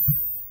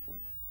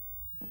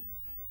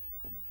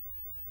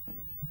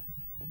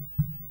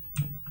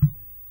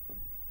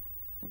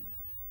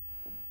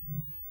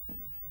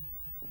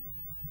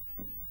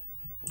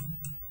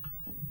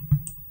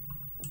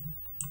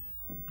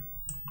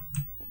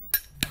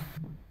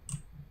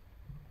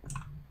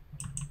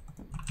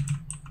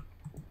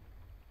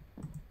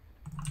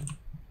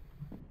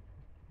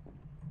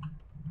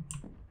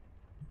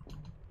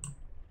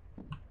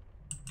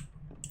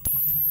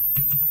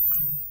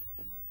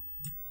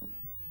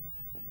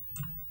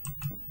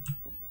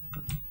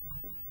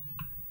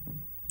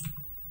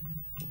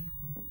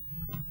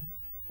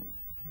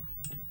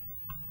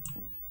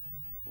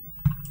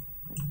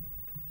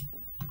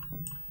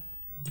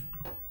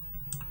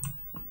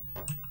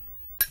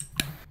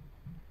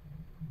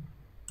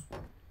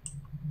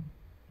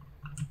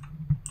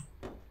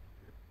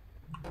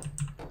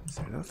 Is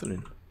there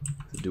nothing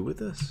to do with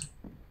this?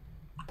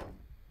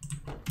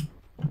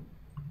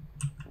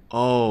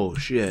 Oh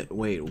shit,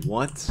 wait,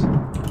 what?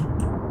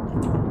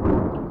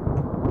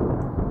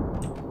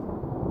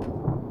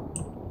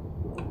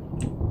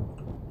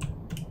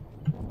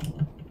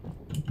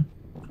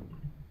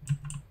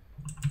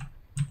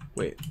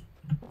 Wait.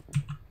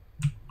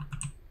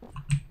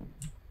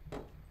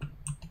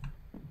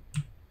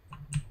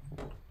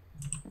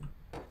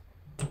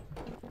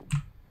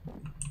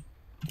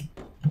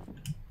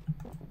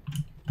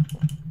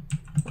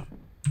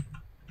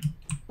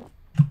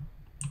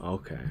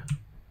 Okay.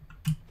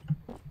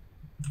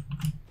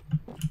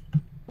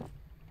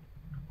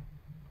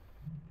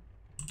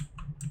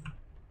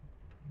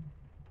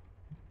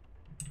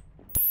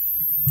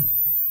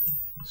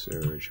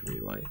 Surge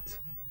relight.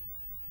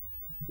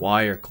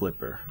 Wire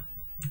clipper.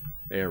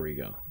 There we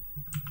go.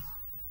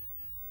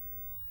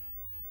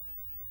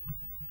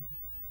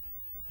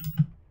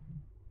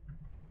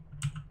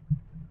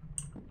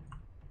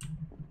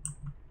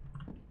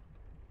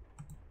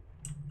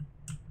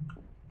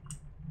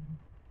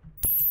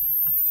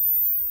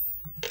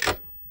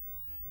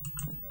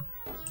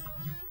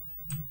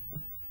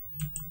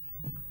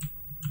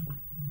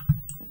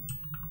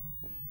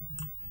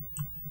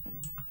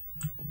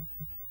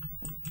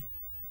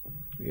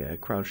 Yeah,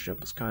 crouch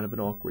jump is kind of an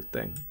awkward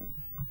thing.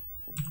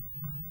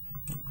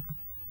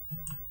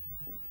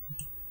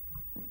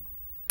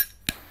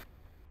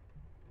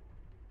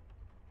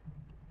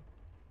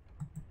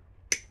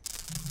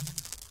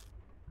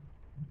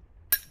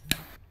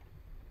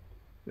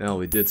 Now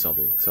we did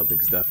something.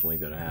 Something's definitely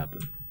gonna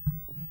happen.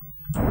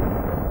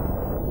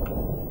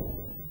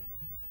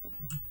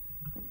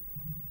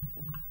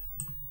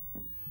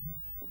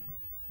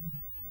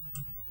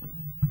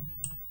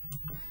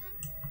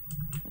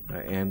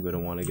 I am gonna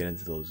want to get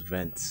into those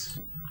vents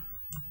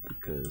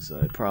because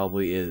it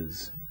probably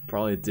is.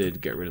 Probably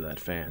did get rid of that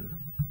fan.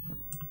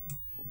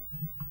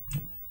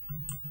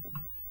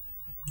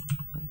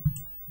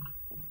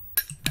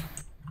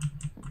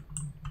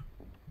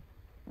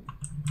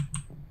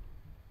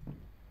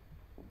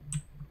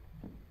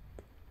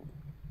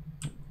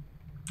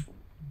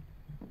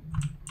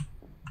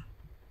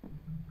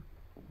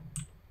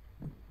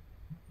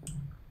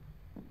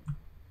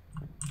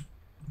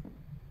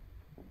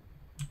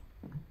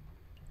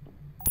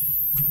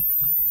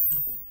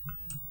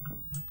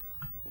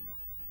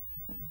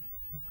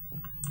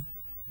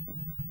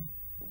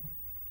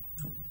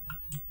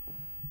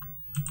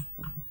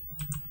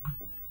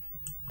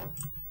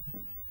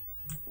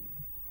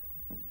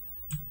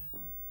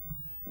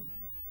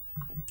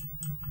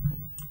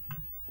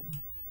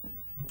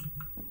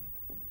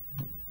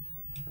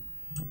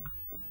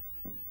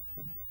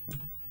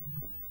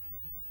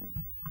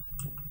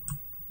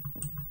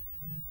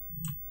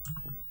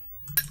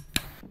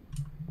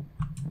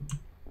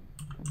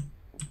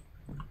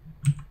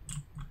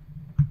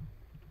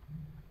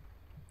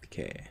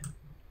 Okay.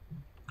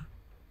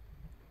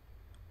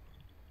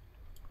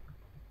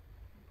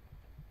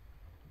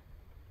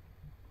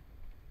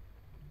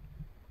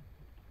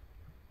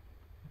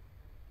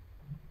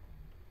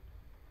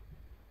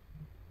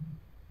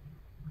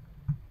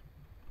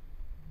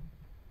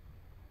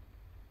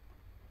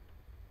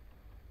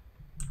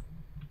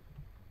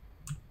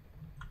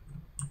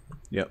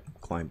 Yep,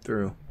 climb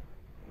through.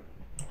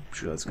 I'm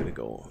sure that's gonna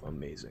go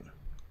amazing.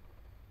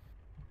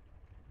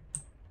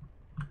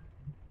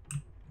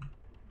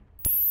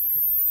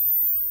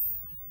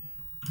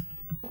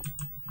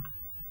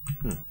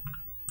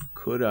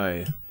 Could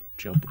I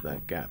jump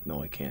that gap?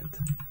 No, I can't.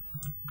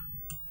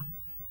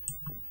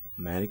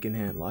 Mannequin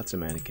hand, lots of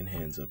mannequin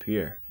hands up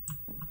here.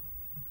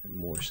 And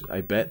more.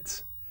 I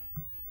bet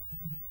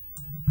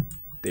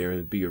there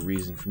would be a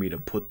reason for me to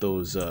put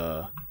those,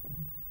 the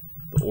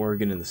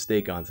organ and the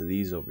stake onto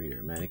these over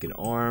here. Mannequin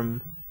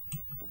arm.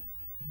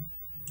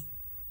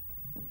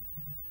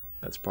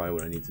 That's probably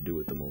what I need to do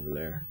with them over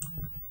there.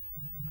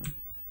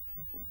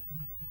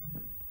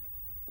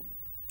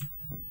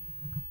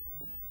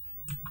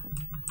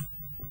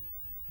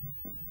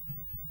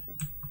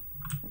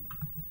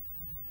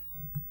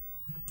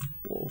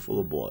 Bowl full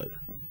of blood.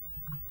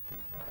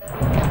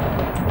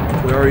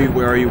 Where are you?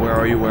 Where are you? Where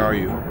are you? Where are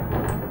you?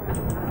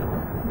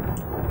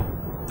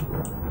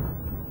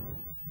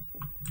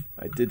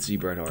 I did see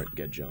Bret Hart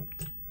get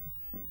jumped.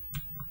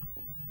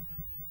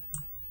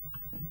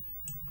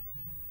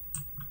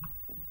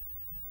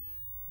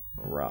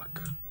 A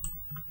rock.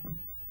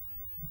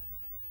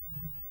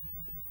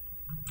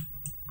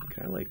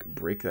 Can I, like,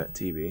 break that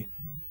TV?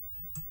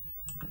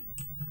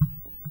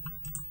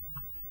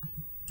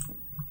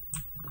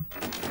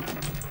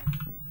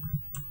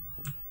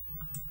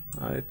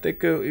 I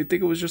think you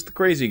think it was just the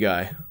crazy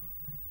guy.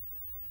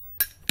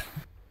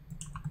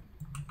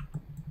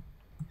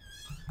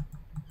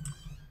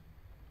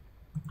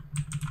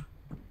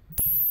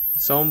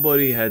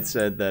 Somebody had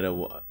said that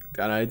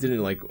and I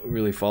didn't like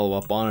really follow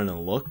up on it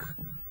and look,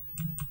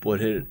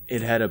 but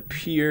it had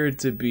appeared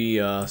to be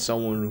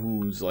someone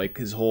who's like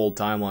his whole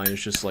timeline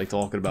is just like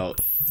talking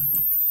about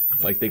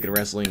like thinking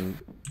wrestling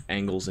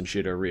angles and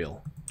shit are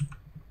real.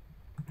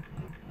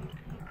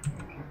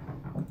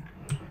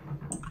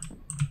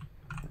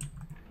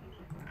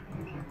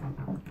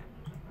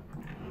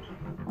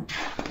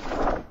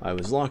 I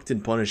was locked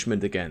in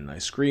punishment again. I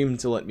screamed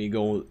to let me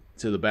go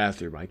to the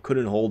bathroom. I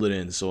couldn't hold it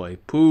in, so I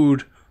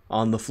pooed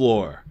on the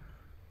floor.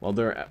 While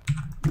they're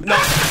no!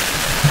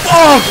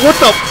 Oh, what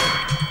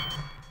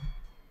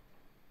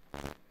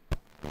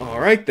the?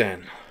 Alright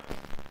then.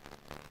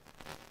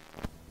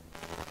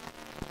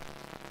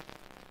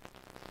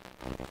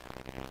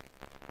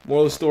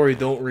 Moral of the story,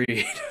 don't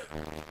read.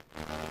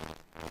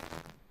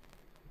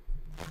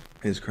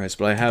 Jesus Christ,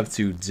 but I have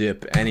to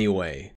dip anyway.